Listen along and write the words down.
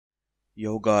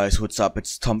Yo guys, what's up?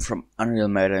 It's Tom from Unreal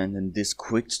Matter, and in this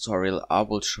quick tutorial I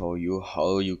will show you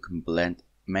how you can blend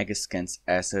Megascans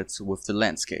assets with the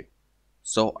landscape.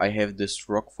 So I have this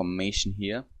rock formation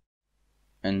here,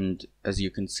 and as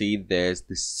you can see there's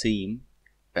this seam,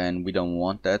 and we don't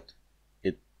want that.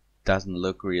 It doesn't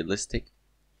look realistic.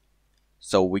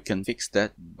 So we can fix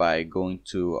that by going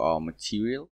to our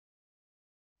material,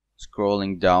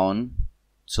 scrolling down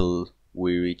till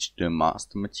we reach the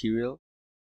master material.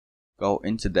 Go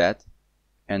into that,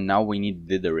 and now we need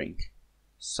dithering.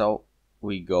 So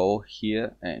we go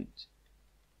here and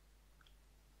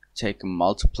take a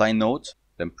multiply node,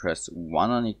 then press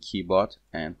 1 on your keyboard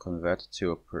and convert it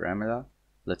to a parameter.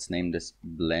 Let's name this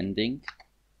blending.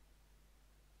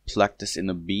 Plug this in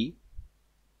a B,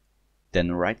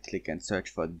 then right click and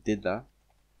search for dither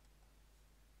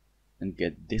and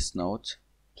get this node,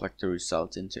 plug the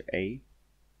result into A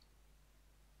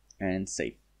and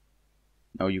save.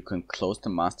 Now you can close the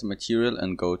master material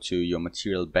and go to your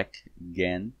material back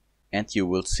again, and you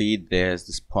will see there's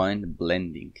this point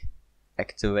blending.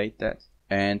 Activate that,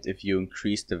 and if you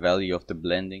increase the value of the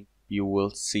blending, you will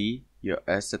see your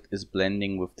asset is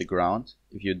blending with the ground.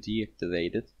 If you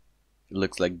deactivate it, it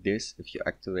looks like this. If you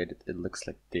activate it, it looks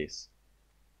like this.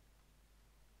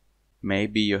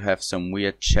 Maybe you have some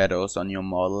weird shadows on your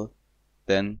model,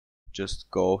 then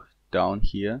just go down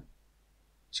here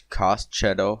to cast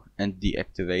shadow and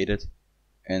deactivate it,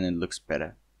 and it looks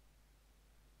better.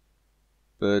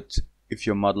 But if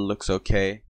your model looks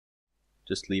okay,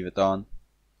 just leave it on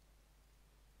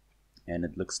and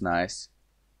it looks nice.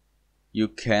 You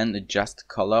can adjust the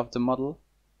color of the model,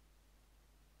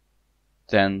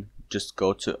 then just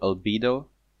go to albedo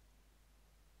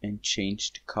and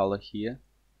change the color here.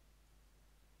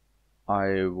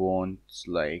 I want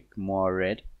like more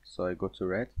red, so I go to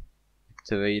red.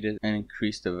 Activate it and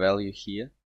increase the value here,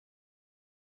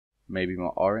 maybe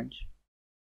more orange,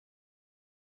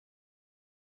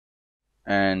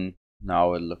 and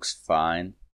now it looks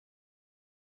fine.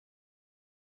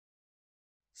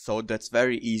 So that's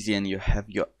very easy, and you have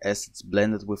your assets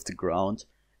blended with the ground.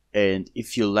 And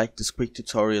if you like this quick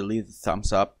tutorial, leave a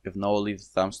thumbs up. If no, leave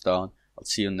a thumbs down. I'll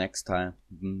see you next time.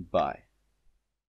 Bye.